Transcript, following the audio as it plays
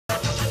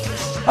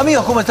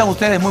Amigos, ¿cómo están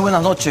ustedes? Muy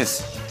buenas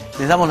noches.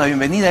 Les damos la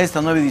bienvenida a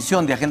esta nueva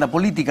edición de Agenda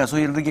Política.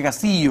 Soy Enrique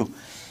Castillo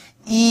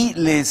y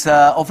les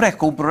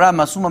ofrezco un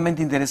programa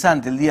sumamente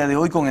interesante el día de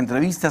hoy con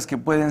entrevistas que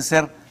pueden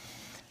ser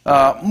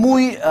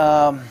muy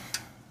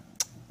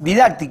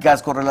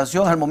didácticas con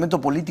relación al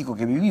momento político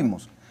que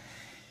vivimos.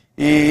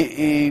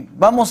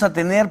 Vamos a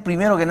tener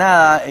primero que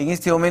nada en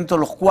este momento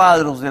los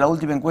cuadros de la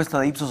última encuesta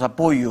de Ipsos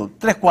Apoyo,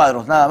 3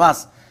 cuadros nada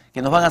más,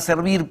 que nos van a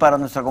servir para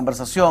nuestra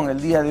conversación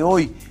el día de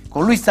hoy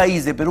con Luis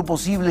Saiz de Perú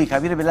Posible y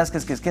Javier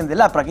Velásquez Quesquén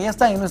de APRA, que ya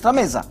están en nuestra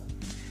mesa.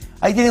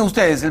 Ahí tienen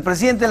ustedes, el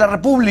presidente de la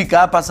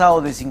República ha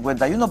pasado de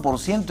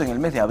 51% en el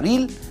mes de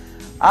abril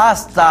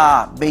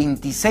hasta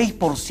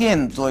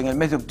 26% en el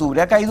mes de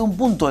octubre. Ha caído un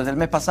punto desde el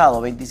mes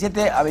pasado,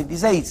 27 a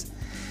 26.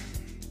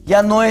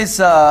 Ya no es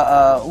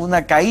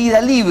una caída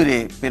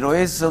libre, pero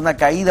es una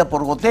caída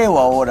por goteo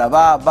ahora.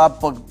 Va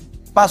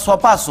paso a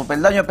paso,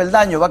 peldaño a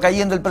peldaño, va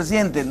cayendo el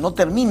presidente, no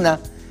termina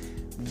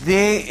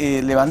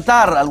de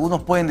levantar.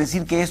 Algunos pueden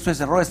decir que esto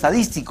es error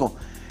estadístico,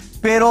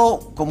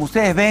 pero como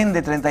ustedes ven,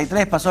 de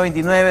 33 pasó a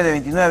 29, de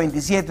 29 a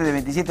 27, de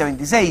 27 a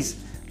 26.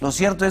 Lo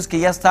cierto es que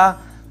ya está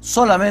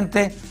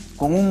solamente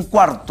con un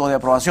cuarto de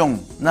aprobación,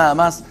 nada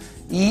más.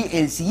 Y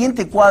el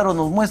siguiente cuadro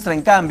nos muestra,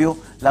 en cambio,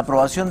 la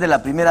aprobación de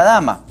la primera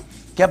dama,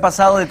 que ha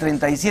pasado de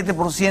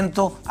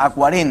 37% a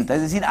 40%,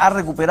 es decir, ha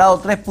recuperado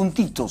 3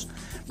 puntitos.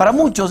 Para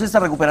muchos esta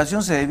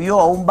recuperación se debió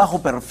a un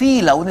bajo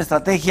perfil, a una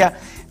estrategia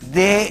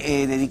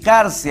de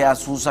dedicarse a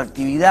sus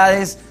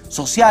actividades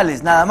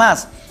sociales, nada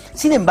más.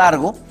 Sin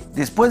embargo,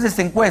 después de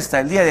esta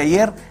encuesta, el día de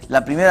ayer,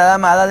 la primera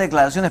dama ha dado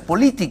declaraciones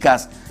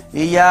políticas.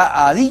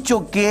 Ella ha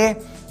dicho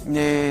que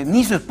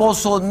ni su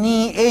esposo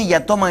ni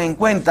ella toman en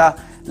cuenta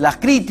las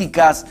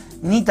críticas,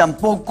 ni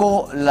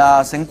tampoco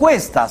las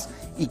encuestas,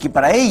 y que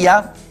para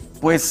ella,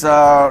 pues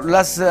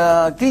las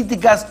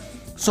críticas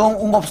son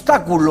un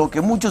obstáculo que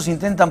muchos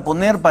intentan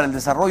poner para el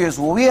desarrollo de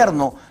su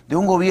gobierno, de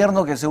un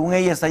gobierno que según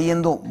ella está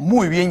yendo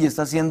muy bien y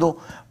está haciendo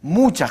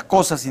muchas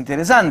cosas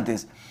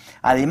interesantes.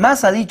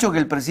 Además ha dicho que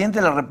el presidente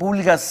de la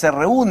República se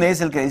reúne,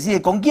 es el que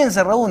decide con quién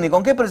se reúne,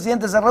 con qué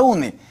presidente se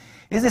reúne.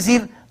 Es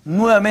decir,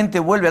 nuevamente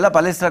vuelve a la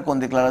palestra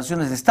con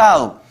declaraciones de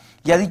Estado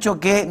y ha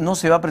dicho que no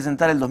se va a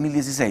presentar el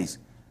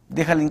 2016.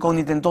 Deja la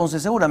incógnita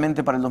entonces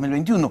seguramente para el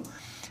 2021.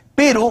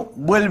 Pero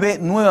vuelve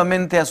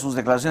nuevamente a sus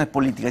declaraciones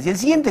políticas. Y el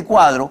siguiente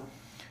cuadro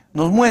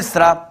nos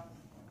muestra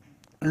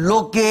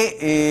lo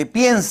que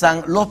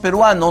piensan los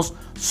peruanos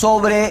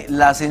sobre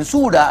la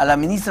censura a la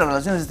ministra de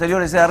Relaciones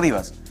Exteriores, Eda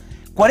Rivas.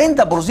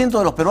 40%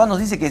 de los peruanos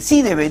dice que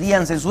sí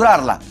deberían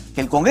censurarla, que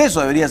el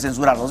Congreso debería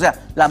censurarla. O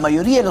sea, la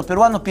mayoría de los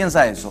peruanos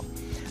piensa eso.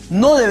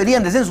 No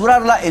deberían de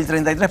censurarla el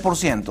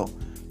 33%,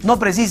 no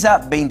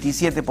precisa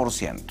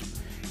 27%.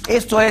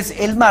 Esto es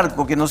el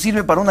marco que nos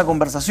sirve para una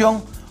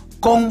conversación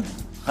con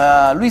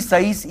Luis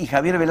Saiz y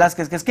Javier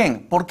Velásquez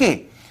Quesquén. ¿Por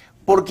qué?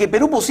 Porque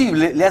Perú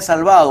Posible le ha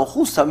salvado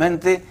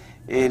justamente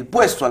el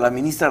puesto a la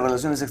ministra de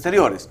Relaciones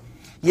Exteriores.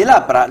 Y el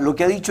APRA lo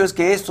que ha dicho es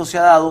que esto se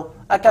ha dado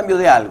a cambio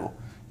de algo,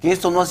 que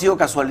esto no ha sido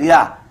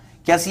casualidad,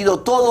 que ha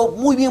sido todo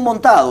muy bien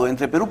montado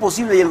entre Perú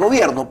Posible y el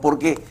gobierno,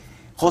 porque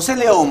José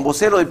León,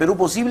 vocero de Perú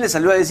Posible,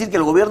 salió a decir que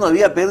el gobierno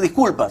debía pedir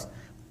disculpas.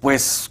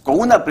 Pues con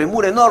una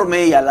premura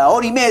enorme y a la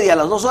hora y media, a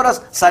las 2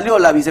 horas, salió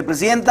la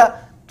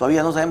vicepresidenta,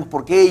 todavía no sabemos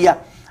por qué ella,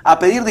 a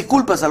pedir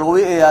disculpas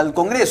al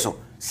Congreso,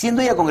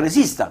 siendo ella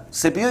congresista.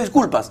 Se pidió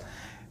disculpas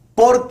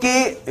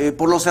porque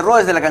por los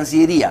errores de la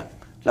Cancillería.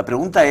 La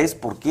pregunta es,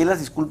 ¿por qué las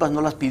disculpas no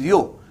las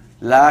pidió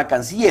la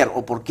canciller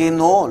o por qué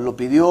no lo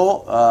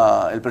pidió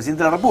el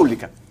presidente de la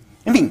República?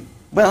 En fin,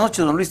 buenas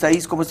noches, don Luis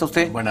Saiz, ¿cómo está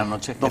usted? Buenas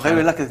noches. Don Javier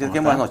Velásquez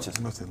Quesquén, buenas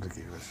noches. No sé,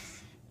 Enrique, gracias.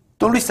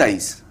 Don Luis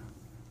Saiz,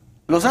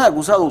 los han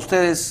acusado a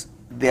ustedes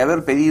de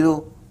haber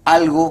pedido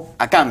algo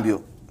a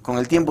cambio. Con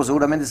el tiempo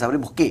seguramente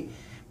sabremos qué,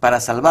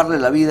 para salvarle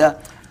la vida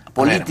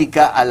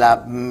política a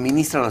la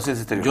ministra de Relaciones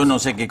Exteriores. Yo no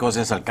sé qué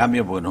cosa es al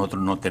cambio, porque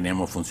nosotros no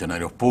tenemos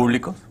funcionarios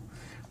públicos,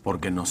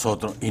 porque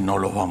nosotros, y no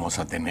los vamos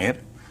a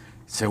tener.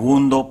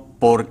 Segundo,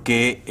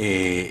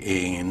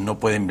 porque no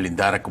pueden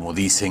blindar, como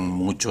dicen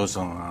muchos,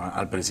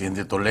 al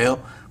presidente Toledo,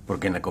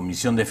 porque en la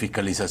Comisión de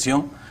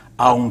Fiscalización,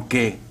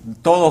 aunque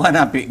todo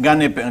gana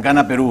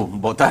Perú,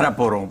 votara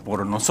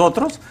por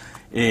nosotros,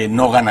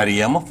 no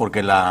ganaríamos,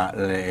 porque el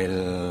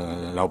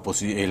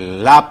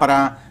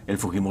APRA, el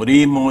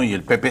Fujimorismo y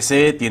el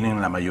PPC tienen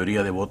la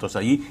mayoría de votos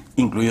allí,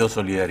 incluido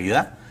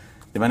Solidaridad,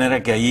 de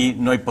manera que allí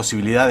no hay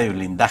posibilidad de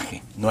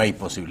blindaje, no hay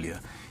posibilidad.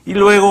 Y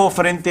luego,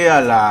 frente a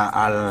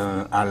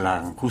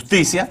la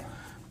justicia,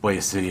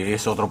 pues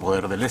es otro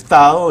poder del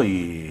Estado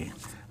y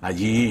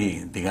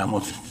allí,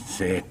 digamos,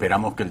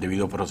 esperamos que el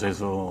debido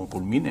proceso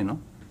culmine, ¿no?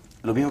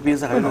 ¿Lo mismo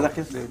piensa Javier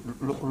Velásquez?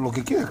 Lo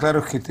que queda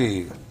claro es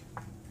que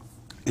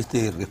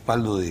este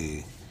respaldo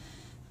de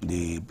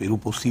Perú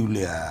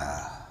Posible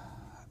a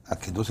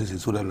que no se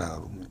censura la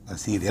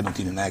Cancillería no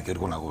tiene nada que ver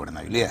con la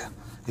gobernabilidad.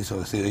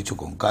 Eso ha sido hecho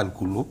con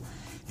cálculo.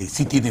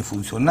 Sí tiene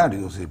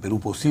funcionarios de Perú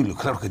Posible,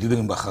 claro que tiene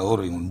un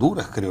embajador en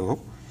Honduras, creo.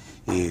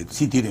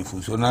 Sí tienen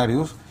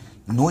funcionarios.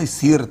 No es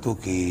cierto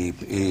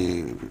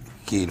que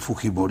el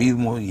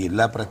Fujimorismo y el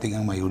APRA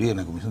tengan mayoría en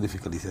la Comisión de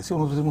Fiscalización.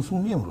 Nosotros tenemos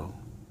un miembro.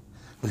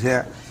 O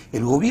sea,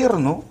 el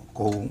gobierno,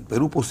 con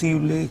Perú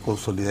Posible, con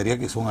Solidaridad,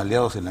 que son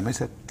aliados en la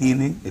mesa,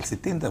 tiene el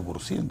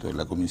 70% de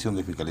la Comisión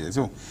de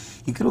Fiscalización.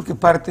 Y creo que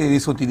parte de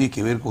eso tiene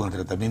que ver con el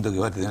tratamiento que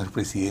va a tener el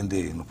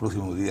presidente en los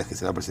próximos días, que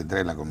se va a presentar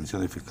en la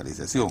Comisión de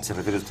Fiscalización. ¿Se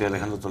refiere usted a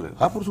Alejandro Toledo?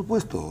 Por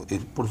supuesto.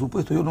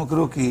 Yo no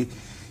creo que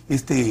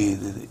este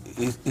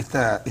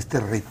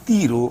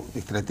retiro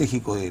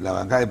estratégico de la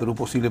bancada de Perú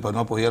Posible para no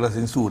apoyar la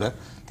censura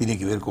tiene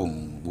que ver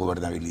con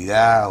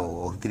gobernabilidad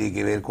o tiene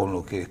que ver con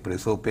lo que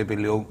expresó Pepe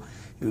León.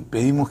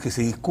 Pedimos que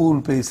se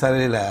disculpe,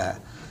 sale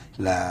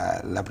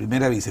la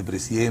primera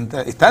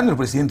vicepresidenta, estando el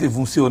presidente en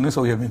funciones,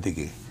 obviamente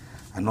que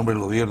a nombre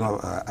del gobierno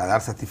a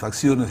dar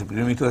satisfacciones, el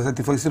primer ministro da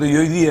satisfacciones, y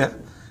hoy día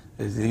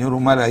el señor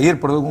Humala,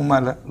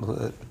 Humala,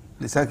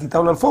 les ha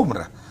quitado la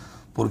alfombra,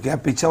 porque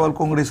ha pechado al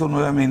Congreso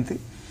nuevamente,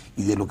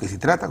 y de lo que se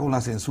trata con la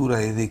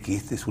censura es de que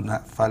esta es una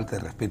falta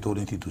de respeto a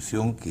una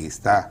institución que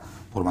está,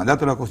 por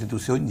mandato de la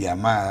Constitución,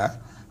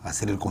 llamada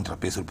hacer el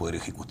contrapeso del Poder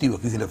Ejecutivo.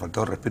 Aquí se le ha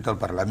faltado respeto al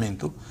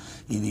Parlamento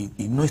y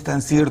no es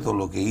tan cierto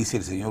lo que dice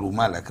el señor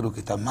Humala, creo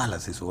que está mal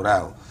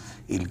asesorado.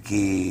 El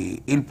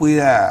que él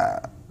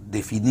pueda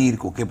definir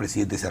con qué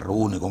presidente se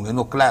reúne, con qué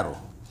no, claro,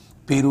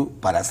 pero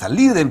para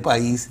salir del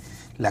país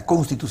la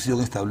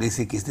Constitución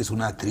establece que esta es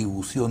una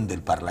atribución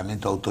del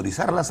Parlamento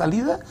autorizar la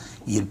salida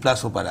y el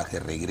plazo para que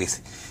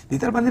regrese. De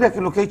tal manera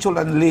que lo que ha hecho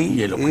la ley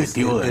y el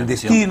objetivo es de el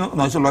destino,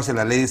 no, eso lo hace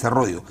la ley de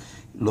desarrollo,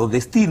 los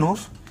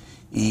destinos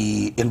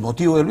y el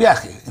motivo del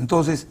viaje.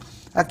 Entonces,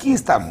 aquí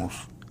estamos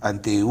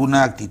ante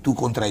una actitud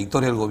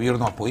contradictoria del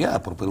gobierno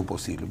apoyada por Perú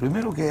Posible.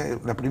 Primero que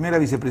la primera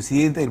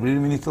vicepresidenta y el primer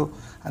ministro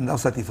han dado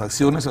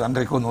satisfacciones, han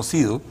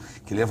reconocido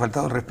que le ha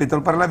faltado el respeto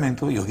al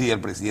Parlamento y hoy día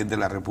el presidente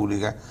de la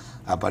República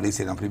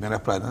aparece en las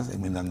primeras planas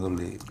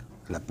enmendándole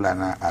la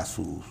plana a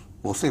sus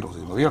voceros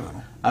del gobierno,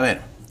 ¿no? A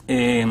ver,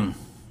 en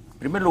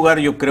primer lugar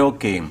yo creo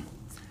que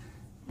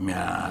me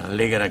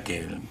alegra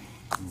que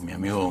mi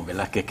amigo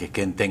Velásquez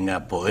Quesquén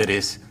tenga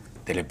poderes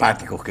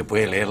telepáticos, que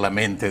puede leer la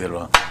mente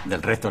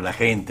del resto de la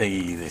gente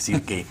y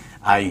decir que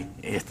hay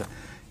esta.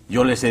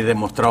 Yo les he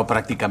demostrado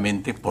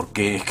prácticamente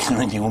porque es que no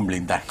hay ningún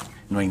blindaje,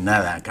 no hay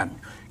nada a cambio.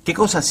 ¿Qué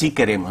cosas sí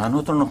queremos? A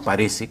nosotros nos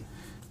parece,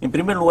 en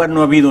primer lugar,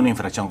 no ha habido una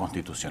infracción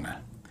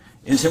constitucional.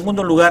 En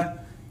segundo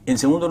lugar,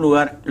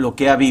 lo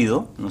que ha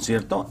habido, ¿no es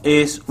cierto?,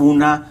 es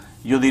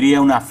yo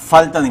diría, una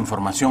falta de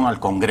información al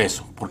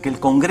Congreso, porque el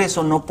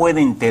Congreso no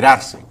puede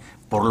enterarse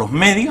por los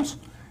medios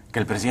que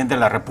el presidente de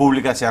la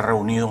República se ha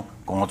reunido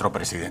con otro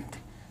presidente,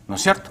 ¿no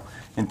es cierto?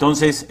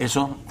 Entonces,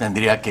 eso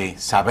tendría que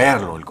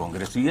saberlo el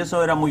Congreso, y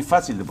eso era muy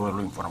fácil de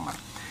poderlo informar.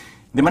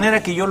 De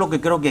manera que yo lo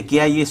que creo que aquí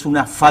hay es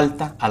una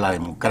falta a la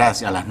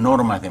democracia, a las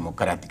normas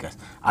democráticas,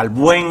 a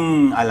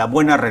la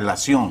buena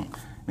relación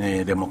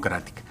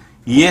democrática.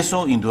 Y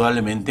eso,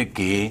 indudablemente,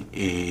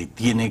 que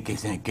tiene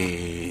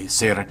que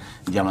ser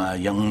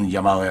un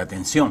llamado de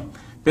atención.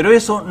 Pero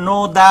eso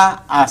no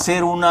da a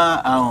hacer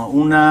una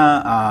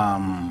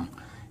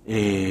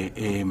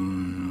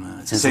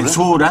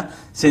censura,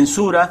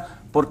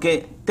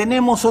 porque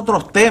tenemos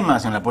otros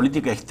temas en la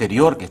política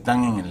exterior que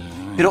están en el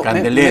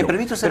candelero.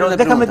 Pero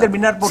déjame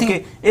terminar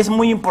porque es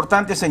muy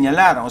importante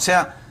señalar, o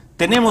sea,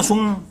 tenemos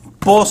un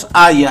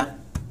post-Haya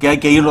que hay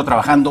que irlo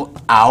trabajando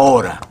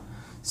ahora.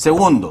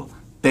 Segundo,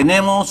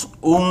 tenemos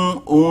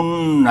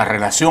una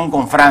relación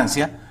con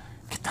Francia,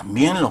 que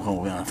también los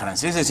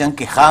franceses se han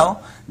quejado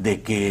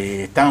de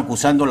que están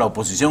acusando a la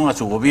oposición a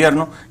su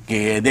gobierno,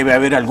 que debe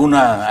haber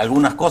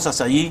algunas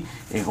cosas allí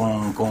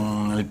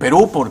con el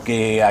Perú,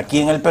 porque aquí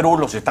en el Perú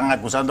los están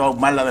acusando aún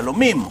más de lo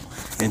mismo.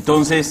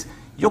 Entonces,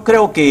 yo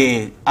creo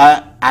que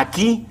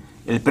aquí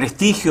el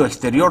prestigio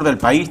exterior del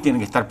país tiene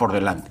que estar por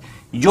delante.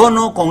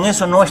 Yo con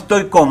eso no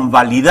estoy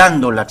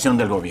convalidando la acción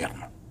del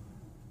gobierno.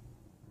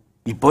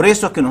 Y por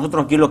eso es que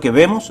nosotros aquí lo que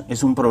vemos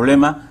es un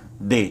problema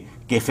de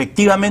que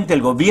efectivamente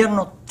el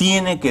gobierno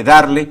tiene que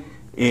darle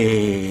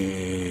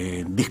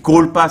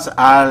disculpas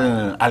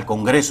al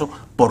Congreso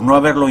por no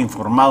haberlo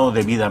informado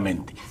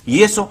debidamente.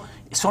 Y eso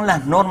son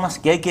las normas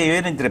que hay que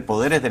ver entre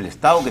poderes del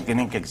Estado que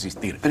tienen que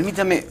existir.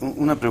 Permítame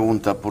una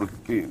pregunta,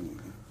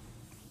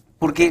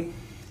 porque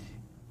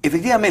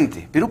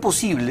efectivamente Perú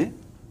Posible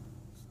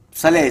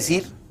sale a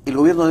decir el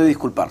gobierno debe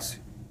disculparse.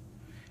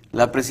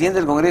 La presidenta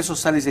del Congreso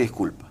sale y se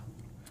disculpa.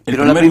 El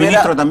primer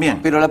ministro también.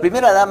 Pero la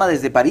primera dama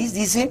desde París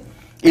dice,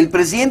 el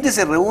presidente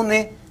se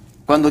reúne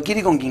cuando quiere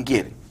y con quien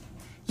quiere.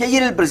 Y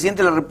ayer el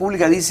presidente de la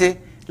República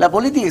dice, la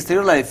política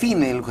exterior la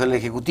define el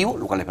Ejecutivo,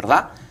 lo cual es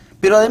verdad,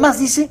 pero además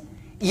dice,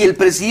 y el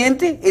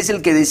presidente es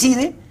el que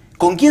decide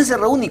con quién se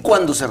reúne y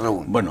cuándo se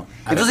reúne. Bueno,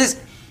 entonces,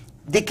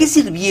 ¿de qué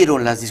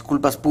sirvieron las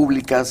disculpas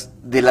públicas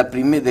de la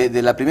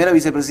primera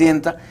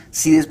vicepresidenta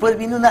si después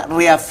viene una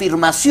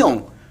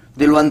reafirmación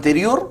de lo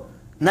anterior,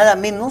 nada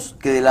menos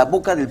que de la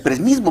boca del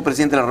mismo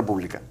presidente de la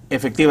República?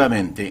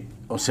 Efectivamente,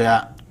 o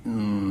sea,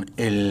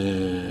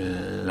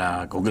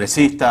 la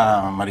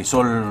congresista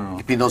Marisol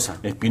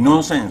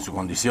Espinosa, en su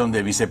condición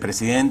de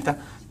vicepresidenta,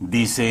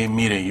 dice,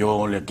 mire,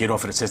 yo le quiero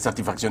ofrecer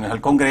satisfacciones al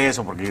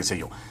Congreso, porque qué sé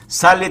yo.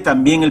 Sale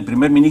también el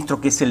primer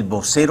ministro, que es el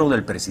vocero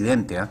del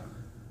presidente,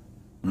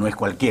 no es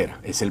cualquiera,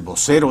 es el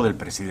vocero del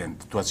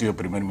presidente. Tú has sido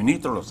primer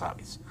ministro, lo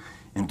sabes.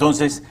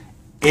 Entonces,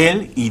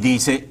 él y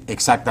dice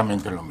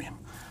exactamente lo mismo.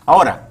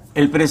 Ahora,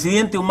 el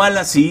presidente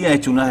Humala sí ha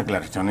hecho unas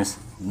declaraciones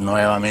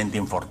nuevamente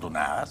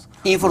infortunadas.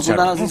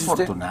 Infortunadas, o sea,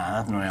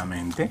 infortunadas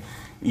nuevamente.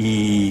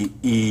 Y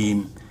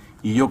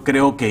yo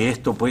creo que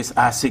esto pues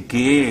hace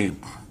que,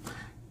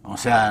 o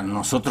sea,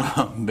 nosotros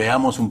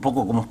veamos un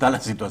poco cómo está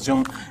la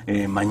situación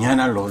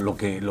mañana, lo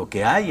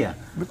que haya.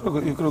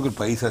 Yo creo que el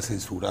país ha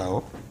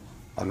censurado,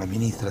 a la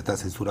ministra está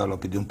censurado, a la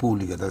opinión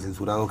pública está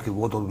censurado, que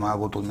votos más,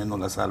 votos menos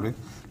la salven.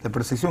 La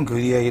percepción que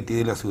hoy día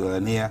tiene la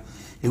ciudadanía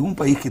en un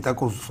país que está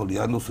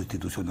consolidando su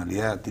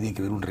institucionalidad tiene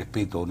que haber un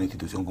respeto a una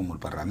institución como el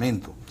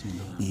Parlamento.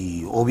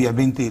 Y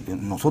obviamente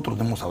nosotros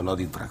no hemos hablado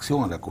de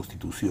infracción a la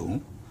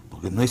Constitución,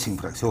 porque no es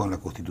infracción a la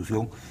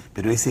Constitución,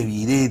 pero es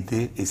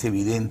evidente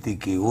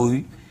que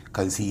hoy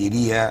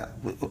Cancillería,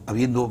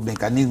 habiendo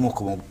mecanismos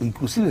como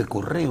inclusive el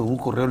correo, un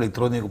correo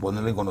electrónico,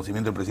 ponerlo en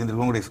conocimiento del presidente del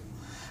Congreso,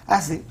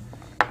 hace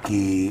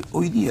que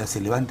hoy día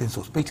se levanten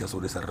sospechas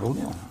sobre esa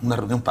reunión, una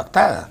reunión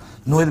pactada.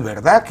 No es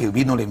verdad que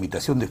vino la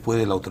invitación después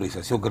de la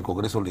autorización que el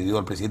Congreso le dio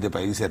al presidente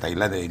para irse a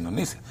Tailandia e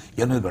Indonesia.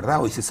 Ya no es verdad,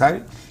 hoy se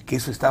sabe que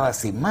eso estaba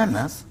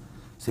semanas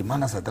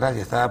atrás,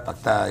 ya estaba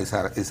pactada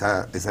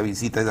esa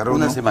visita, esa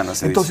reunión. Una semana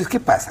se Entonces, ¿qué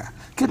pasa?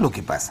 ¿Qué es lo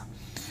que pasa?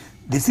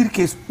 Decir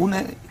que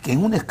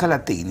en una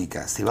escala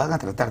técnica se van a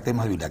tratar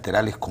temas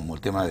bilaterales como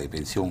el tema de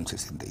pensión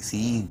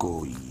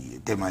 65 y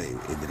el tema de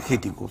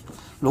energéticos,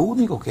 lo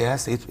único que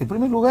hace es, en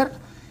primer lugar,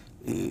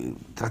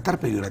 tratar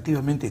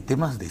peyorativamente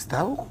temas de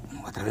Estado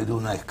a través de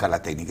una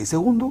escala técnica. Y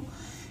segundo,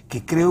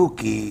 que creo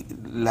que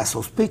las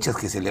sospechas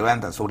que se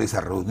levantan sobre esa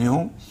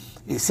reunión,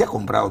 se ha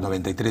comprado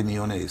 93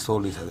 millones de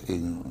soles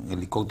en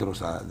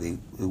helicópteros de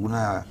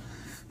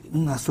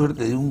una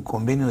suerte de un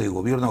convenio de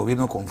gobierno a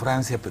gobierno con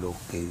Francia, pero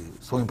que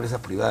son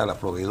empresas privadas las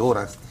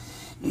proveedoras.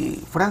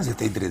 Francia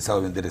está interesado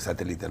en vender el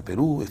satélite al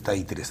Perú, está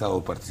interesado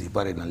en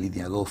participar en la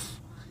línea 2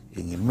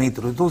 en el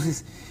metro.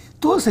 Entonces,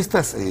 todas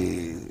estas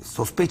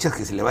sospechas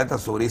que se levantan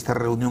sobre esta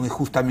reunión es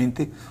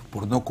justamente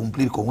por no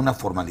cumplir con una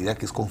formalidad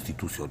que es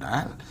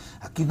constitucional.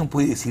 Aquí no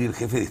puede decir el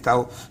jefe de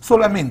Estado,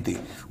 solamente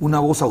una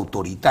voz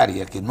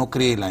autoritaria que no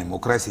cree en la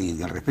democracia y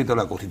en el respeto a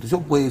la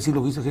Constitución puede decir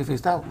lo que dice el jefe de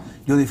Estado.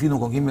 Yo defino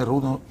con quién me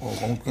reúno o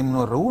con quién no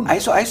me reúno. A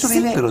eso sí,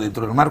 viene, pero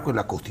dentro del marco de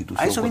la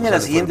Constitución. A eso viene la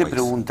siguiente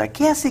pregunta.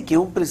 ¿Qué hace que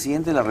un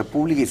presidente de la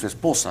República y su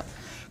esposa,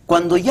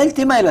 cuando ya el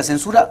tema de la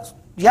censura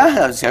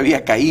ya se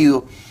había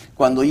caído,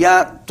 cuando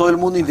ya todo el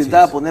mundo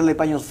intentaba ponerle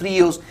paños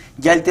fríos,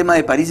 ya el tema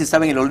de París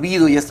estaba en el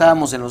olvido, ya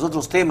estábamos en los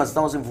otros temas,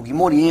 estábamos en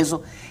Fujimori y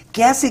eso,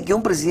 ¿qué hace que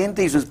un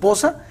presidente y su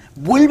esposa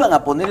vuelvan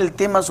a poner el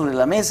tema sobre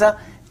la mesa,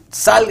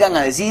 salgan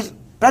a decir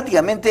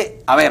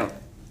prácticamente, a ver,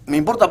 me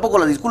importa poco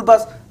las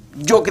disculpas,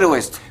 yo creo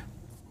esto?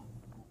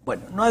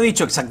 Bueno, no ha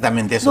dicho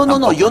exactamente eso.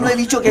 No, yo no he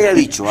dicho que haya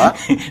dicho, ¿ah?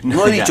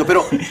 No he dicho,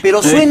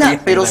 pero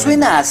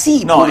suena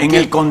así. No, porque, en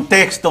el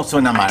contexto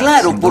suena mal.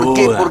 Claro,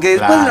 porque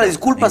después de la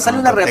disculpa sale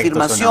una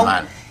reafirmación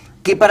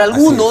que para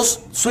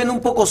algunos suena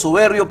un poco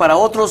soberbio, para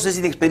otros es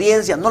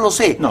inexperiencia, no lo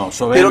sé. No,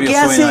 soberbio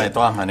suena de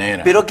todas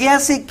maneras. Pero ¿qué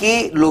hace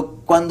que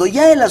cuando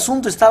ya el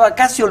asunto estaba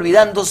casi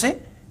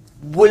olvidándose,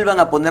 vuelvan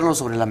a ponerlo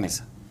sobre la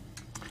mesa?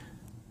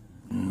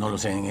 No lo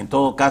sé. En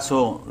todo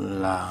caso,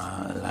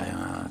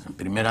 la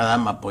primera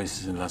dama,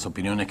 pues las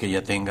opiniones que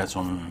ella tenga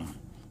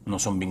no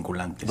son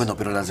vinculantes. Bueno,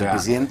 pero las del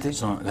presidente.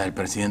 Las del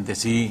presidente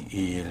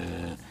sí,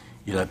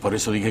 por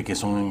eso dije que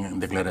son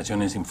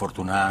declaraciones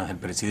infortunadas del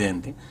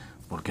presidente,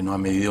 porque no ha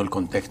medido el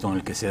contexto en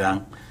el que se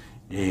dan.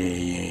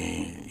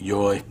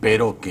 Yo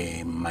espero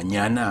que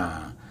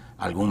mañana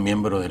algún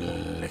miembro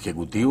del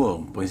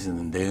Ejecutivo pues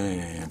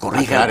debe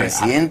corrija al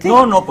presidente.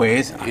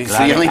 Pues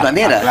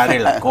aclare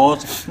las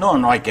cosas.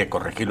 No hay que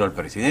corregirlo al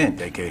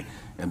presidente, hay que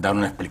dar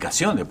una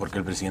explicación de por qué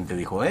el presidente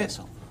dijo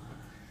eso.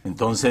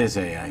 Entonces,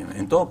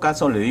 en todo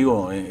caso, le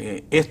digo,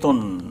 esto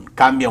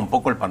cambia un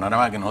poco el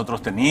panorama que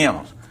nosotros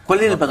teníamos.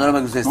 ¿Cuál era el panorama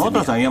que ustedes tenían?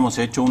 Nosotros habíamos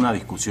hecho una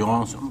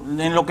discusión,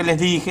 en lo que les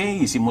dije,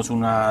 hicimos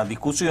una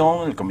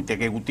discusión, el Comité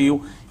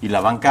Ejecutivo y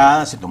la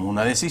bancada, se tomó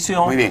una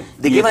decisión. Muy bien.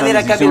 ¿De qué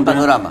manera cambia el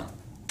panorama?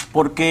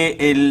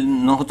 Porque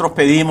nosotros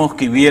pedimos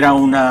que hubiera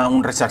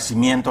un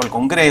resarcimiento al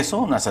Congreso,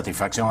 una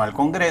satisfacción al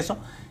Congreso.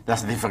 La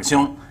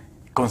satisfacción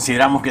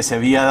consideramos que se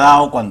había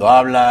dado cuando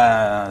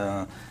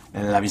habla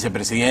la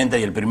vicepresidenta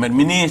y el primer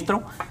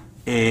ministro,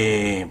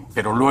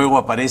 pero luego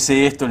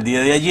aparece esto el día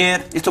de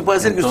ayer. ¿Esto puede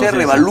hacer que ustedes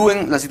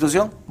reevalúen la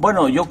situación?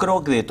 Bueno, yo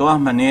creo que de todas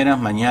maneras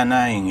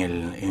mañana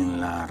en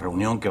la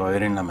reunión que va a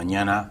haber en la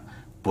mañana,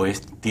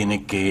 pues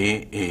tiene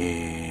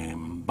que...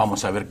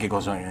 vamos a ver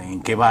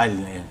en qué va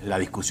la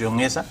discusión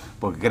esa,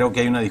 porque creo que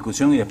hay una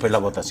discusión y después la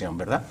votación,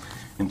 ¿verdad?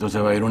 Entonces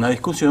va a haber una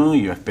discusión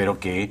y yo espero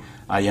que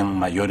hayan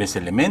mayores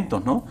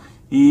elementos, ¿no?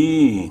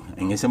 Y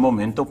en ese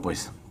momento,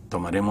 pues,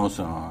 tomaremos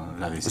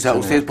la decisión. O sea,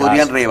 ¿ustedes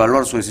podrían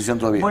reevaluar su decisión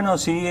todavía? Bueno,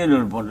 sí,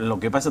 lo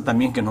que pasa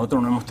también es que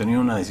nosotros no hemos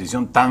tenido una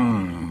decisión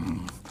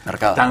tan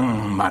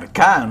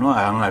marcada, ¿no?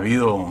 Han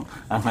habido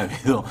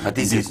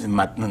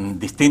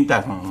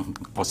distintas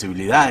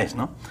posibilidades,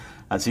 ¿no?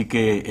 Así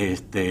que,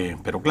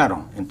 pero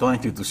claro, en toda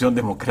institución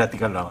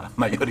democrática la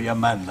mayoría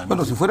manda, ¿no?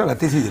 Bueno, si fuera la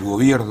tesis del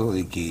gobierno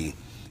de que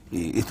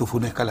esto fue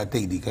una escala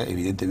técnica,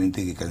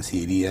 evidentemente que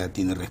Cancillería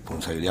tiene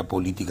responsabilidad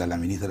política, la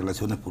ministra de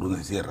Relaciones, por una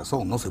sencilla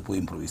razón. No se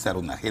puede improvisar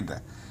una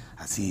agenda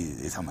así,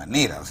 de esa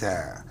manera. O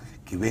sea,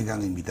 que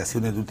vengan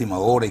invitaciones de última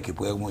hora y que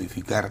puedan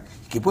modificar,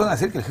 que puedan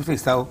hacer que el jefe de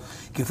Estado,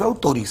 que fue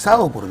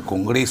autorizado por el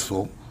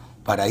Congreso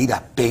para ir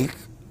a PEC,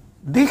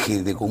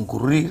 deje de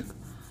concurrir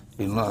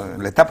en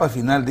la etapa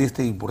final de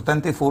este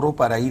importante foro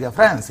para ir a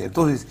Francia.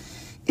 Entonces,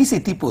 ese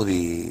tipo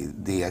de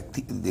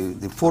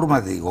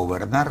formas de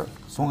gobernar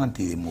son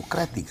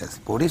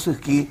antidemocráticas. Por eso es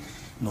que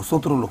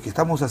nosotros lo que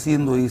estamos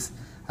haciendo es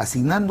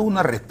asignando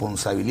una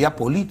responsabilidad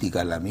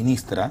política a la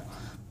ministra,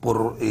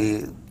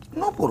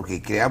 no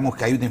porque creamos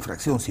que hay una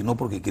infracción, sino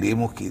porque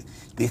creemos que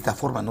de esta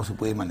forma no se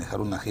puede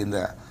manejar una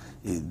agenda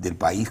del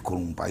país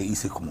con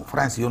países como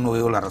Francia. Yo no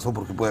veo la razón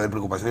por qué puede haber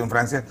preocupación en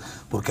Francia,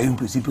 porque hay un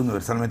principio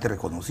universalmente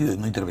reconocido de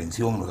no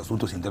intervención en los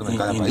asuntos internos de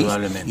cada país.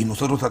 Y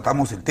nosotros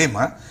tratamos el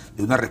tema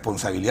de una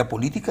responsabilidad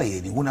política y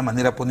de ninguna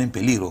manera pone en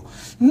peligro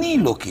ni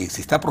lo que se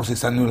está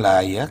procesando en La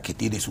Haya, que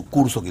tiene su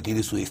curso, que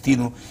tiene su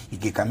destino, y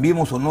que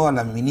cambiemos o no a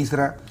la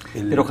ministra,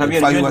 pero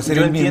Javier,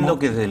 yo entiendo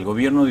que desde el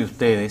gobierno de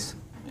ustedes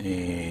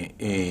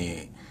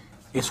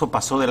eso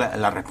pasó de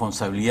la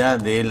responsabilidad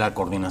de la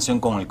coordinación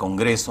con el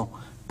Congreso,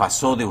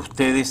 pasó de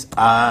ustedes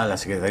a la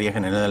Secretaría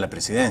General de la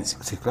Presidencia.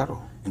 Sí,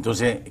 claro.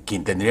 Entonces,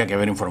 quien tendría que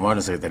haber informado a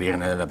la Secretaría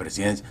General de la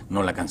Presidencia,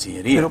 no la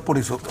Cancillería. Pero por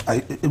eso,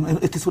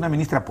 esta es una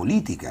ministra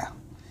política.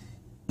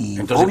 Y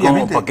entonces,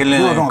 obviamente,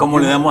 ¿cómo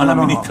le damos a la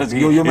ministra si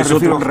es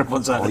otro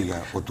responsable?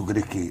 Oiga, ¿o tú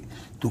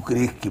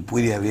crees que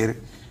puede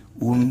haber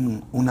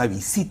una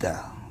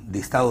visita de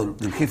Estado,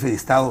 del jefe de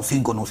Estado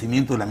sin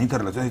conocimiento de la ministra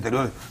de Relaciones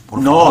Exteriores?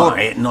 Por favor.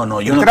 No,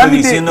 yo no estoy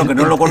diciendo que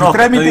no lo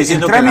conozca, estoy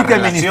diciendo que la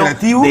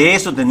relación de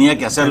eso tenía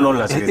que hacerlo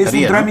la Secretaría.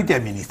 Es un trámite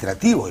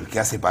administrativo el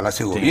que hace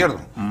Palacio de Gobierno,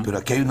 pero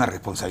aquí hay una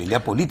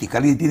responsabilidad política.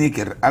 Alguien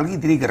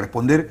tiene que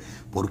responder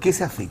por qué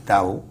se ha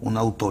afectado una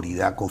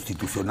autoridad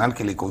constitucional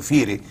que le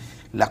confiere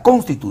la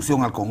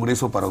Constitución al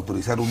Congreso para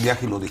autorizar un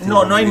viaje y lo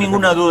destino. No hay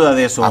ninguna duda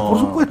de eso, por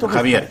supuesto,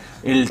 Javier.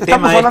 El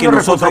tema es que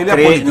nosotros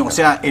creemos,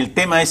 el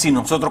tema es si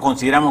nosotros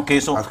consideramos que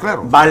eso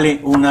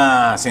vale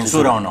una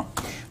censura o no.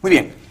 Muy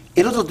bien.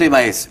 El otro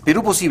tema es,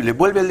 ¿Perú Posible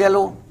vuelve al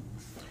diálogo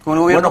con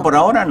el gobierno? Bueno, por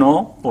ahora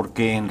no,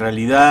 porque en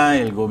realidad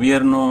el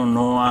gobierno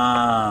no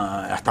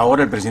ha, hasta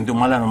ahora el presidente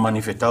Humala no ha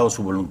manifestado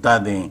su voluntad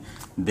de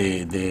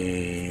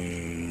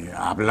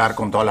hablar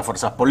con todas las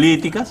fuerzas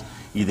políticas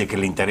y de que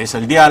le interesa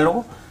el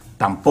diálogo.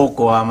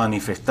 Tampoco ha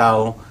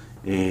manifestado,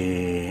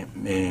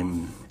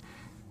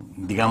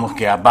 digamos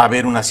que va a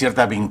haber una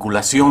cierta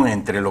vinculación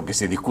entre lo que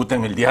se discute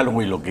en el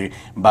diálogo y lo que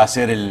va a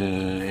ser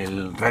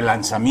el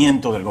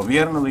relanzamiento del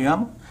gobierno,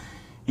 digamos.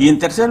 Y en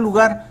tercer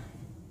lugar,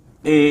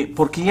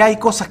 porque ya hay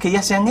cosas que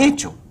ya se han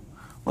hecho.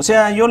 O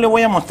sea, yo le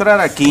voy a mostrar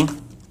aquí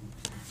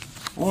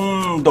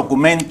un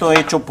documento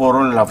hecho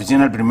por la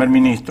oficina del primer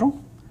ministro,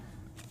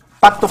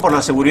 Pacto por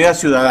la Seguridad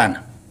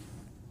Ciudadana.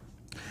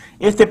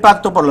 Este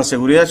pacto por la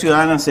seguridad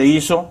ciudadana se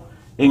hizo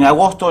en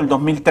agosto del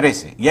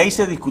 2013 y ahí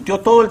se discutió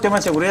todo el tema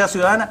de seguridad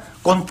ciudadana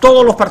con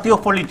todos los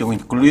partidos políticos,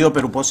 incluido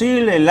Perú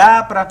Posible, el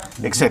APRA,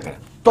 etcétera.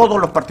 Todos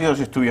los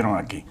partidos estuvieron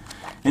aquí.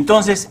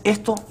 Entonces,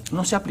 esto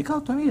no se ha aplicado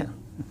todavía.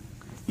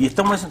 Y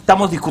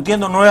estamos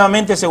discutiendo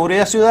nuevamente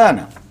seguridad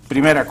ciudadana,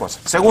 primera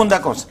cosa.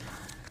 Segunda cosa,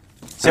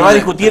 se va a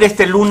discutir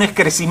este lunes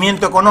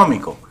crecimiento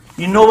económico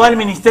y no va el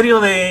Ministerio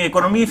de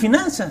Economía y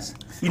Finanzas.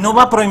 Y no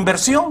va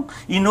Proinversión,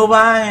 y no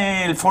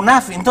va el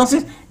FONAF.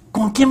 Entonces,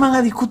 ¿con quién van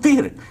a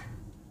discutir?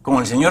 ¿Con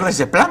el señor de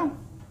ese plan?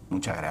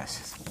 Muchas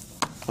gracias.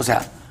 O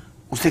sea,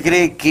 ¿usted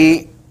cree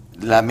que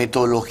la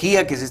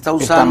metodología que se está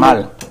usando...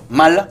 Está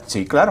 ¿Mala?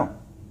 Sí, claro.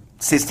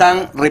 ¿Se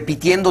están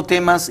repitiendo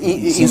temas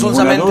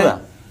insulsamente?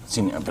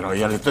 Pero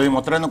ya le estoy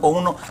demostrando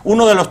con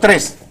uno de los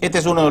tres. Este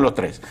es uno de los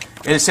tres.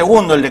 El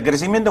segundo, el de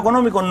crecimiento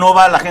económico, no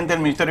va a la gente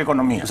del Ministerio de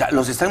Economía. O sea,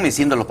 ¿los están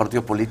meciendo los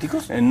partidos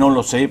políticos? No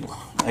lo sé.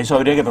 Eso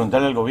habría que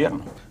preguntarle al gobierno.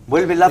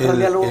 ¿Vuelve el APRA al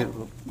diálogo?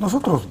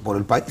 Nosotros, por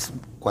el país,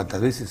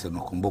 cuantas veces se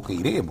nos convoque,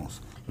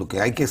 iremos. Lo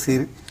que hay que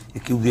hacer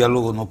es que un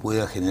diálogo no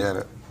pueda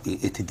generar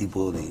este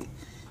tipo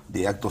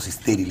de actos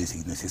estériles e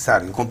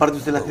innecesarios. ¿Comparte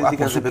usted las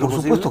críticas de Perú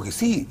Posible? Por supuesto que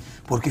sí,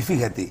 porque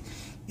fíjate,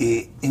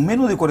 en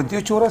menos de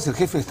 48 horas el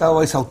jefe de Estado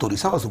ha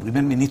desautorizado a su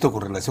primer ministro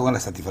con relación a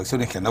las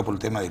satisfacciones que han dado por el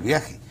tema del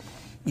viaje.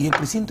 Y el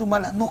presidente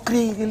Humala no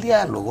cree en el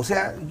diálogo. O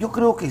sea, yo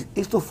creo que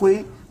esto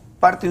fue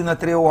parte de una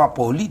tregua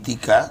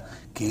política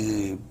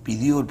que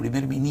pidió el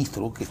primer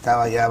ministro, que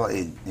estaba ya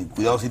en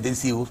cuidados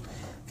intensivos,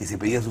 que se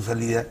pedía su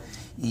salida,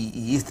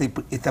 y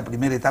esta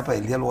primera etapa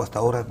del diálogo hasta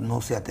ahora no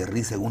se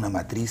aterriza en una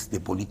matriz de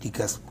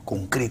políticas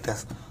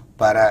concretas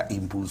para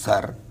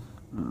impulsar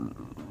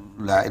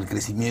el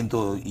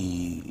crecimiento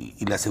y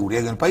la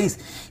seguridad en el país.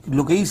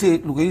 Lo que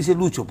dice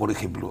Lucho, por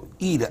ejemplo,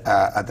 ir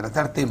a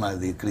tratar temas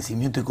de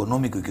crecimiento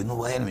económico y que no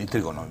vaya el ministro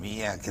de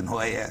Economía, que no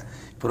vaya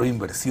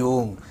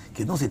Proinversión,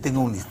 que no se tenga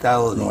un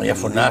listado de... No vaya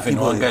FONAFE,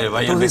 no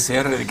vaya el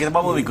BCR, ¿de qué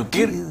vamos a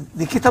discutir?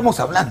 ¿De qué estamos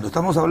hablando?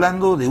 Estamos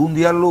hablando de un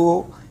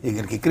diálogo en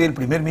el que cree el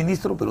primer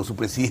ministro, pero su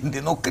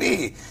presidente no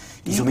cree.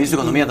 Y su ministro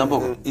de Economía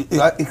tampoco.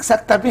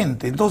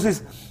 Exactamente.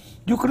 Entonces,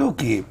 yo creo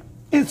que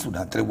es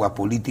una tregua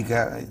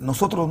política.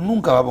 Nosotros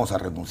nunca vamos a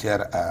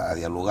renunciar a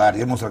dialogar.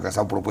 Ya hemos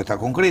alcanzado propuestas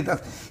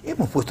concretas.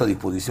 Hemos puesto a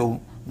disposición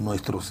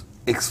nuestros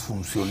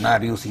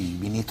exfuncionarios y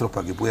ministros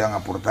para que puedan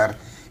aportar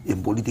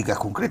en políticas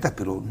concretas,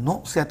 pero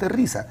no se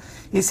aterriza.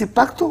 Ese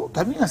pacto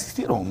también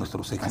asistieron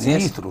nuestros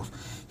exministros.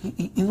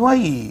 Y no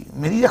hay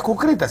medidas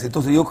concretas.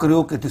 Entonces yo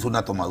creo que esta es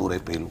una tomadura de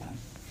pelo.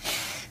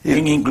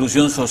 En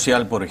inclusión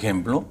social, por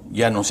ejemplo,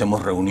 ya nos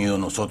hemos reunido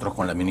nosotros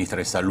con la ministra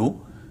de Salud,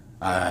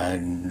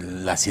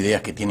 las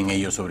ideas que tienen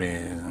ellos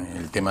sobre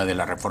el tema de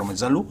la reforma de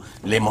salud.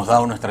 Le hemos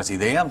dado nuestras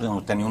ideas,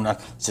 hemos tenido una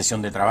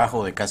sesión de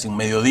trabajo de casi un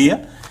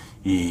mediodía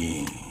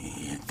y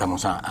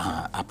estamos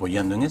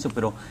apoyando en eso,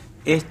 pero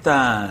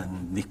esta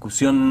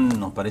discusión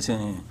nos parece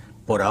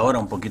por ahora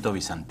un poquito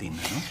bizantina,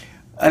 ¿no?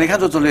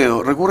 Alejandro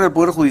Toledo, ¿recurre al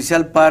Poder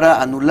Judicial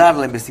para anular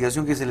la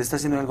investigación que se le está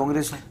haciendo en el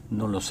Congreso?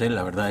 No lo sé,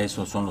 la verdad,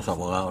 esos son los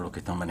abogados los que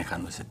están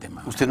manejando ese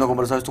tema. ¿Usted no ha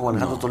conversado esto con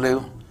Alejandro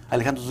Toledo?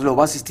 ¿Alejandro Toledo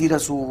va a asistir a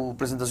su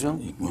presentación?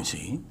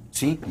 Sí.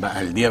 ¿Sí?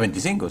 El día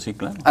 25, sí,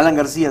 claro. ¿Alan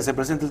García se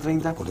presenta el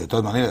 30? Pues de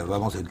todas maneras,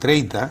 vamos el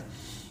 30.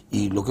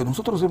 Y lo que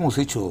nosotros hemos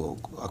hecho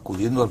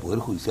acudiendo al Poder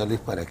Judicial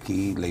es para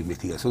que la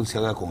investigación se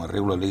haga con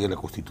arreglo a la ley de la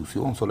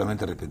Constitución,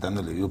 solamente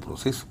respetando el debido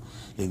proceso.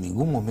 En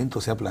ningún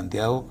momento se ha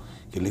planteado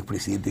que el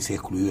expresidente sea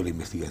excluido de la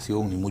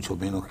investigación, ni mucho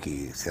menos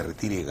que se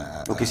retire.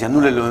 O que se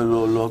anule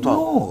lo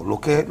actuado. No,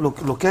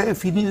 lo que ha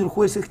definido el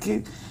juez es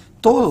que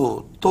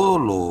todo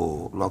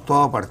lo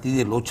actuado a partir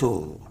del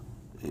 8,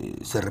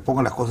 se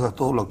repongan las cosas,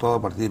 todo lo actuado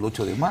a partir del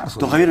 8 de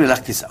marzo. Don Javier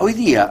Velásquez, hoy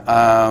día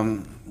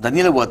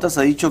Daniel Boataz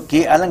ha dicho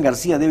que Alan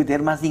García debe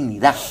tener más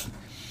dignidad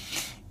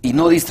y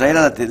no distraer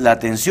a la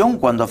atención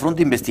cuando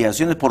afronta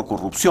investigaciones por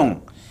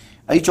corrupción.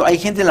 Ha dicho, hay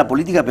gente en la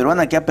política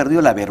peruana que ha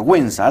perdido la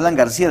vergüenza. Alan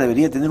García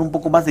debería tener un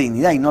poco más de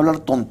dignidad y no hablar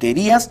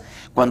tonterías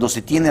cuando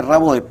se tiene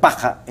rabo de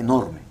paja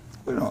enorme.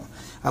 Bueno,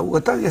 a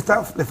Boataz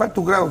ya le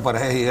falta un grado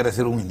para llegar a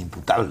ser un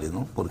inimputable,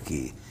 ¿no?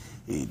 Porque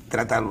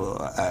trata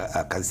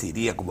a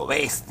Cancillería como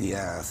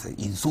bestias,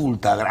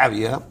 insulta,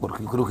 agravia,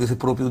 porque yo creo que ese es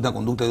propio de una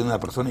conducta de una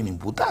persona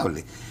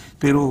inimputable.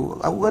 Pero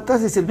a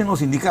Boataz es el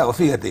menos indicado,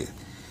 fíjate.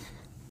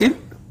 Él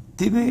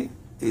tiene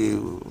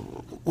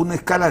una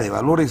escala de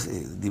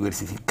valores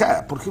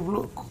diversificada. Por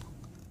ejemplo,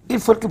 él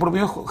fue el que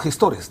promovió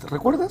gestores, ¿te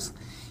recuerdas?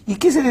 ¿Y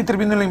qué se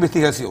determinó en la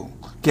investigación?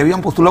 Que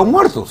habían postulado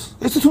muertos.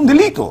 Eso es un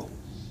delito.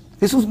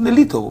 Eso es un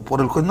delito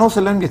por el que no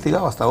se le ha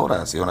investigado hasta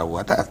ahora, señora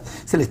Boataz.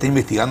 Se le está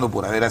investigando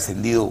por haber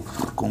ascendido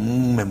con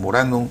un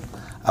memorándum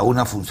a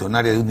una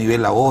funcionaria de un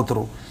nivel a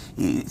otro.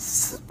 Y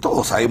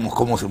todos sabemos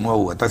cómo se mueve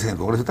Boataz en el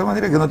Congreso, de tal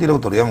manera que no tiene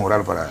autoridad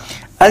moral para...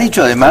 Ha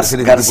dicho además,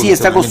 García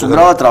está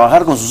acostumbrado a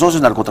trabajar con sus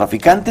socios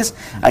narcotraficantes,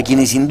 a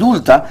quienes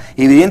indulta,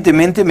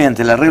 evidentemente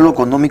mediante el arreglo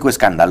económico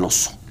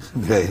escandaloso.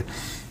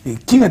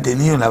 ¿Quién ha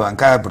tenido en la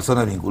bancada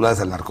personas vinculadas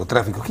al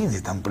narcotráfico? ¿Quiénes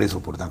están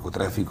presos por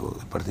narcotráfico?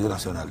 El Partido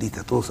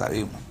Nacionalista, todos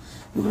sabemos.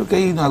 Yo creo que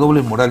hay una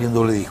doble moral y un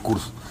doble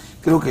discurso.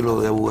 Creo que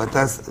lo de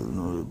Boataz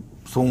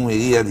son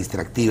medidas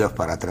distractivas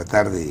para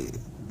tratar de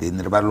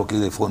enervar lo que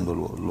es de fondo.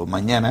 Lo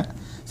mañana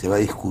se va a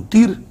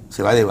discutir,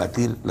 se va a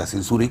debatir la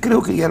censura y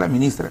creo que ya la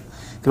ministra,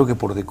 creo que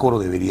por decoro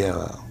debería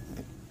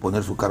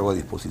poner su cargo a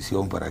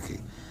disposición para que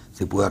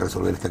se pueda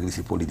resolver esta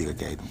crisis política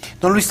que hay.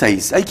 Don Luis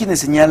Saiz, hay quienes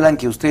señalan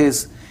que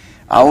ustedes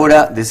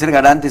ahora de ser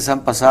garantes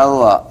han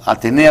pasado a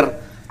tener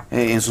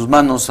en sus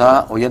manos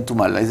a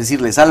Ollantumala, es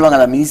decir, le salvan a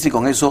la ministra y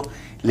con eso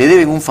le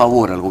deben un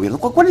favor al gobierno.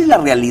 ¿Cuál es la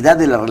realidad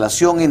de la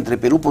relación entre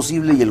Perú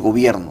Posible y el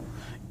gobierno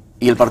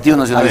y el Partido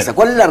Nacionalista?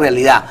 ¿Cuál es la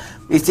realidad?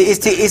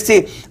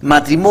 Este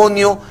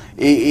matrimonio...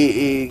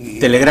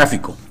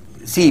 telegráfico.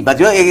 Sí,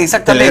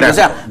 exactamente.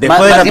 Telegráfico. O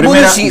sea,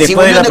 matrimonio sin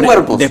unión de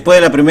cuerpos. Después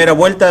de la primera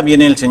vuelta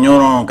viene el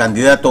señor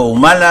candidato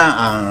Humala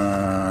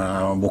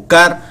a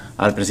buscar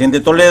al presidente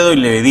Toledo y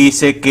le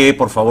dice que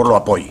por favor lo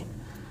apoye.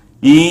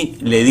 Y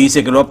le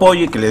dice que lo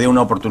apoye y que le dé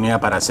una oportunidad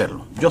para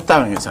hacerlo. Yo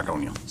estaba en esa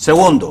reunión.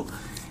 Segundo,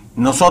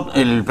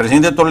 el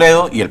presidente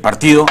Toledo y el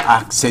partido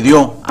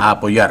accedió a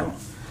apoyarlo.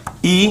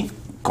 Y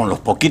con los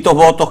poquitos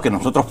votos que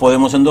nosotros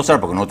podemos endosar,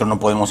 porque nosotros no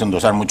podemos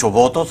endosar muchos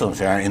votos, o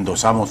sea,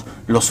 endosamos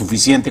lo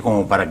suficiente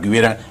como para que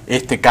hubiera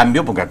este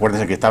cambio, porque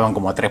acuérdense que estaban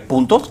como a 3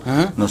 puntos,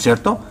 ¿no es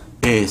cierto?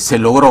 Se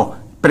logró.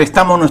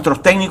 Prestamos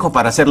nuestros técnicos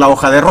para hacer la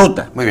hoja de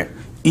ruta. Muy bien.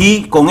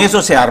 Y con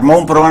eso se armó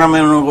un programa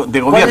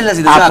de gobierno. ¿Cuál es la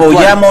situación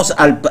Apoyamos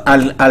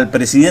al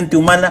presidente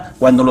Humala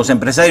cuando los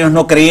empresarios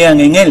no creían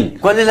en él.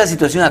 ¿Cuál es la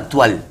situación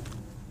actual?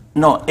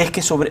 No, es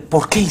que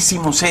 ¿por qué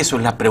hicimos eso?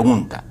 Es la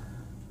pregunta.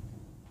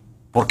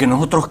 Porque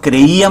nosotros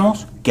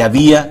creíamos que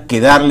había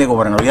que darle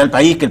gobernabilidad al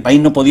país, que el país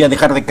no podía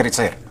dejar de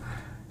crecer.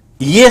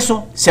 Y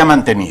eso se ha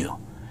mantenido.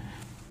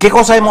 ¿Qué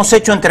cosa hemos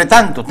hecho entre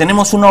tanto?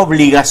 Tenemos una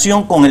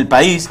obligación con el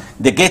país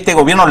de que este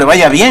gobierno le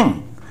vaya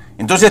bien.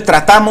 Entonces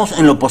tratamos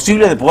en lo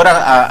posible de poder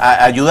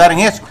ayudar en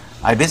eso.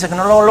 Hay veces que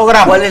no lo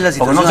logramos. ¿Cuál es la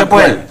situación no se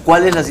actual? puede.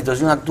 ¿Cuál es la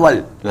situación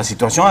actual? La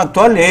situación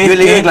actual es Yo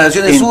leí que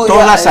declaraciones en suyas,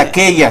 todas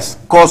aquellas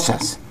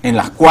cosas en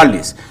las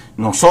cuales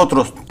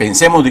nosotros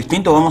pensemos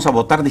distinto, vamos a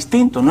votar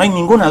distinto. No hay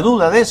ninguna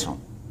duda de eso.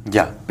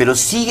 Ya, pero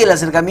sigue el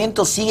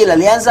acercamiento, sigue la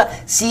alianza,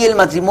 sigue el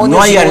matrimonio.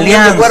 No hay sin unión de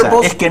alianza,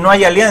 cuerpos. es que no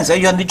hay alianza.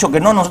 Ellos han dicho que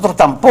no, nosotros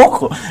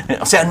tampoco.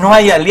 O sea, no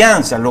hay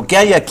alianza. Lo que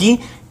hay aquí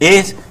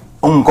es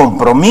un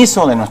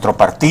compromiso de nuestro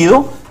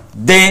partido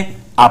de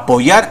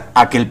apoyar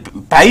a que el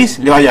país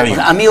le vaya bien.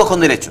 O sea, amigos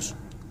con derechos.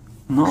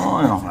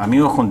 No,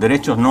 amigos con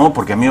derechos no,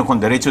 porque amigos con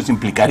derechos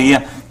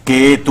implicaría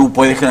que tú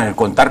puedes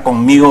contar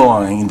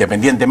conmigo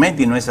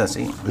independientemente y no es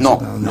así. No,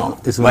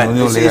 es una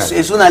unión legal.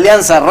 Es una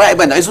alianza rara,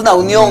 bueno, es una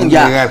unión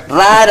ya legal.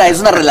 rara, es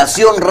una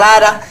relación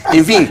rara,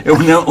 en fin. Es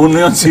una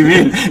unión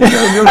civil.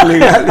 Una unión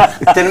legal.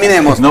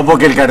 Terminemos. No,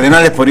 porque el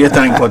cardenal podría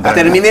estar en contra.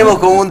 Terminemos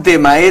con un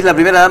tema. Es la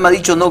primera dama ha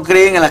dicho no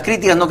creen en las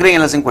críticas, no creen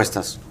en las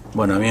encuestas.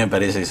 Bueno, a mí me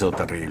parece eso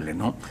terrible,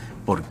 ¿no?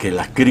 Porque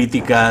las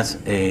críticas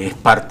es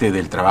parte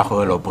del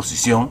trabajo de la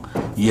oposición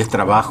y es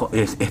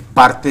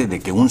parte de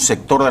que un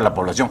sector de la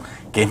población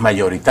que es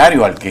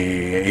mayoritario al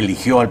que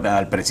eligió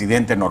al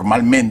presidente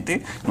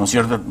normalmente, ¿no es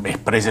cierto?,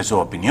 exprese su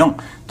opinión.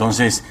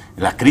 Entonces,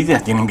 las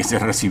críticas tienen que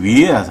ser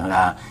recibidas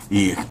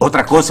y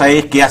otra cosa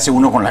es qué hace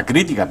uno con la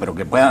crítica, pero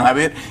que puedan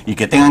haber y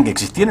que tengan que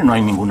existir, no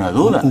hay ninguna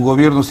duda. Un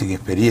gobierno sin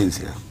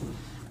experiencia.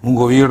 Un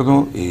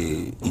gobierno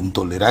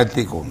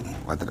intolerante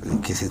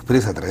que se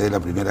expresa a través de la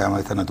primera dama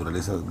de esta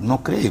naturaleza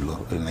no cree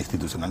en la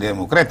institucionalidad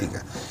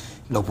democrática.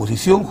 La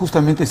oposición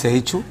justamente se ha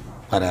hecho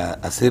para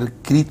hacer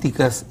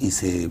críticas y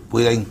se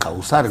pueda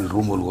encauzar el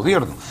rumbo del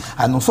gobierno.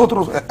 A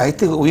nosotros, a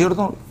este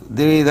gobierno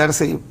debe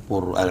darse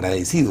por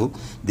agradecido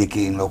de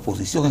que en la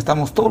oposición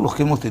estamos todos los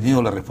que hemos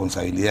tenido la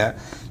responsabilidad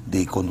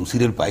de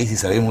conducir el país y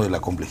sabemos de la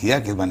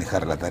complejidad que es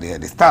manejar la tarea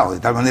del Estado, de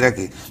tal manera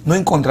que no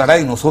encontrará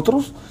en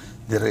nosotros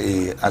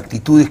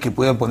actitudes que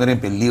puedan poner en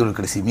peligro el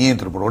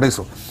crecimiento, el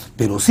progreso,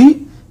 pero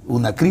sí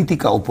una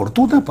crítica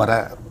oportuna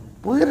para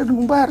poder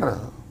enrumbar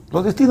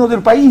los destinos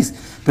del país.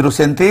 Pero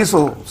si ante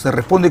eso se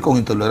responde con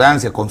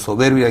intolerancia, con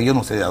soberbia, yo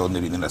no sé de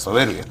dónde viene la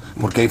soberbia,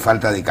 porque hay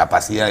falta de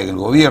capacidad en el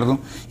gobierno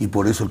y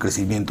por eso el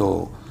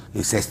crecimiento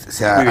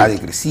ha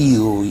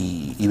decrecido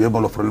y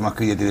vemos los problemas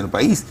que hoy ya tiene el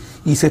país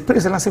y se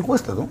expresa en las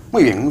encuestas, ¿no?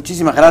 Muy bien,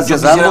 muchísimas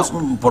gracias a ambos.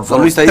 Por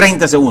favor,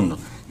 30 segundos.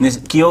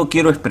 Yo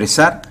quiero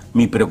expresar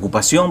mi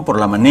preocupación por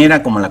la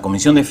manera como la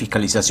Comisión de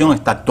Fiscalización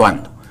está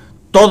actuando.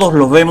 Todos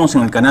los vemos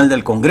en el canal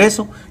del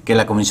Congreso que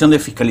la Comisión de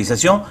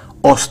Fiscalización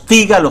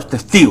hostiga a los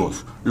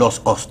testigos,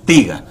 los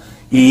hostiga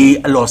y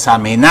los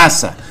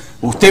amenaza.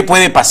 Usted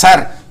puede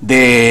pasar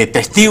de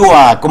testigo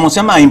a, ¿cómo se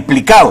llama?, a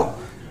implicado.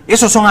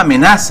 Esos son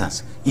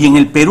amenazas. Y en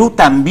el Perú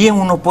también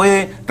uno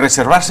puede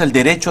reservarse el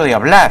derecho de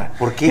hablar.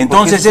 ¿Por qué?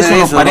 Entonces ¿Por qué eso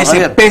nos parece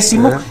Javier?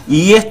 pésimo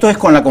y esto es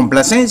con la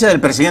complacencia del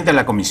presidente de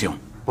la comisión.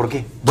 ¿Por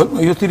qué? Bueno,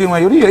 ellos tienen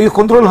mayoría, ellos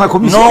controlan la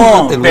comisión.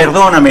 No,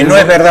 perdóname, no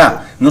es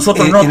verdad.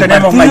 Nosotros no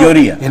tenemos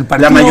mayoría.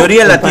 La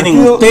mayoría la tienen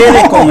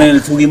ustedes con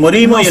el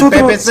fujimorismo y el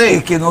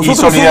PPC y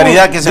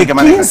Solidaridad, que es el que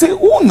maneja.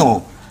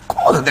 Uno.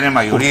 ¿Cómo vas a tener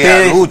mayoría,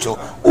 Ustedes, Lucho?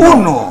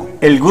 Uno.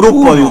 El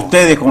grupo de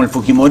ustedes con el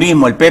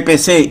fujimorismo, el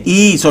PPC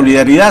y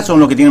Solidaridad son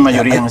los que tienen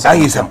mayoría en esa Hay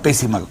comisión. esa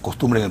pésima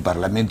costumbre en el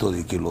Parlamento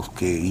de que los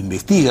que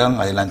investigan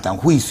adelantan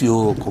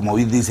juicio, como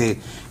bien dice,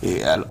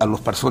 a las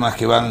personas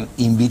que van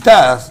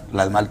invitadas,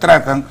 las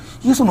maltratan,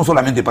 y eso no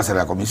solamente pasa en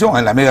la comisión,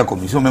 en la mega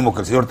comisión vemos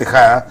que el señor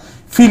Tejada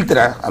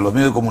filtra a los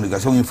medios de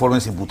comunicación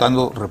informes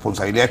imputando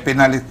responsabilidades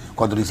penales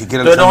cuando ni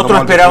siquiera... Entonces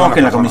nosotros esperamos que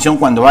en la comisión,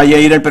 cuando vaya a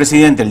ir el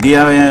presidente el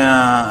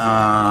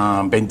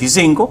día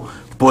 25,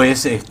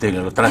 pues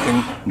lo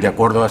traten de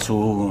acuerdo a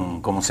su,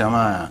 ¿cómo se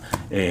llama?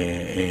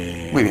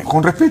 Muy bien,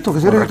 con respeto, que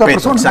sea esta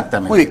persona.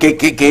 Exactamente. Muy bien,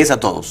 que es a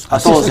todos. A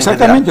Así todos es, en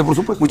exactamente, general. por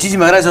supuesto.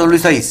 Muchísimas gracias, don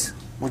Luis Saiz.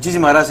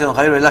 Muchísimas gracias, don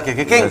Javier Velásquez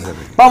Quesquén. Gracias,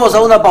 Enrique. Vamos a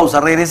una pausa.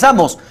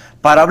 Regresamos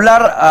para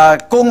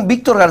hablar con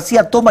Víctor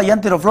García Toma y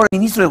Antero Flores,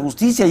 ministro de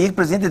Justicia y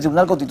expresidente del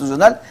Tribunal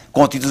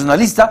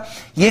Constitucionalista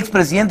y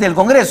expresidente del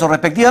Congreso,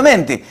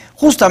 respectivamente,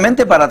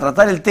 justamente para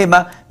tratar el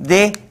tema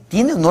de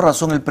 ¿tiene o no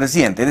razón el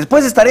presidente?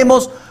 Después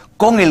estaremos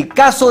con el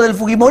caso del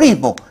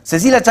fujimorismo.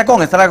 Cecilia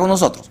Chacón estará con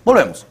nosotros.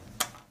 Volvemos.